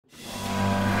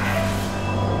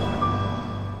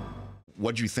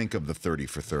What'd you think of the 30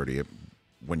 for 30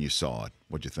 when you saw it?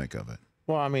 What'd you think of it?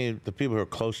 Well, I mean, the people who are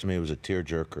close to me, it was a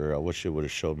tearjerker. I wish it would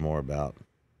have showed more about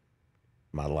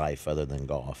my life other than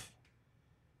golf.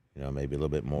 You know, maybe a little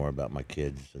bit more about my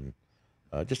kids and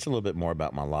just a little bit more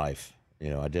about my life. You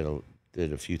know, I did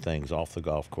a few things off the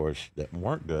golf course that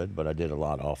weren't good, but I did a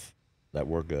lot off that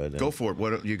were good. Go for it.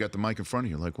 What you got the mic in front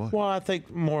of you? Like what? Well, I think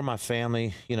more of my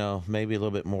family. You know, maybe a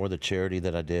little bit more of the charity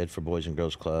that I did for Boys and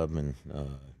Girls Club, and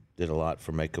did a lot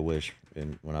for Make-A-Wish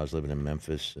when I was living in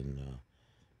Memphis, and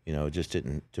you know, it just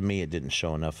didn't. To me, it didn't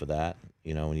show enough of that.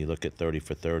 You know, when you look at 30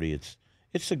 for 30,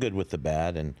 it's the good with the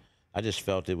bad, and I just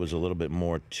felt it was a little bit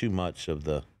more too much of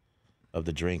the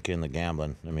drinking, the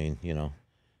gambling. I mean, you know,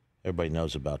 everybody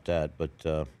knows about that,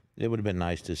 but it would have been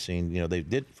nice to see. You know, they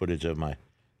did footage of my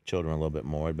children a little bit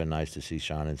more. It'd been nice to see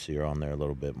Sean and Sierra on there a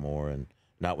little bit more, and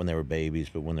not when they were babies,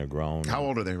 but when they're grown. How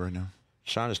old are they right now?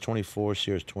 Sean is 24,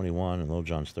 Sierra's 21, and Little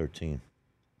John's 13.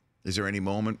 Is there any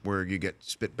moment where you get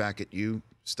spit back at you,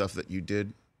 stuff that you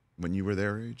did when you were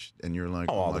their age, and you're like,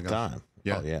 all my the gosh. time.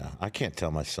 Yeah. Oh, yeah. I can't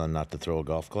tell my son not to throw a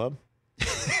golf club.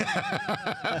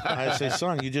 I say,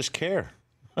 son, you just care.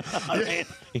 I mean,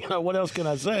 you know, what else can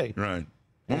I say? Right.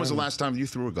 When was the last time you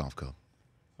threw a golf club?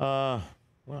 Well,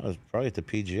 it was probably at the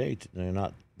PGA,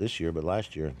 not this year, but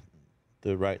last year.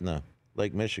 They're right in the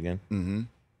Lake Michigan. Mm-hmm.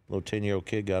 Little 10-year-old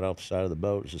kid got off the side of the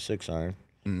boat. It was a 6-iron.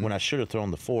 Mm-hmm. When I should have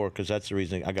thrown the 4, because that's the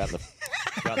reason I got in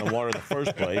the water in the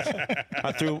first place.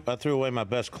 I threw away my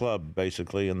best club,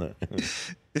 basically. And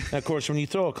of course, when you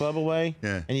throw a club away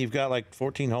and you've got like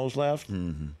 14 holes left,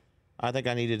 I think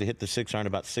I needed to hit the 6-iron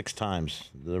about 6 times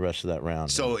the rest of that round.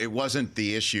 So it wasn't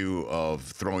the issue of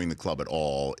throwing the club at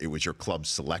all. It was your club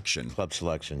selection. Club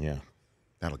selection, yeah.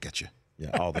 That'll get you.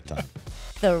 Yeah, all the time.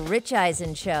 The Rich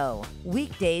Eisen Show,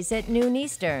 weekdays at noon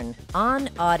Eastern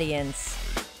on Audience.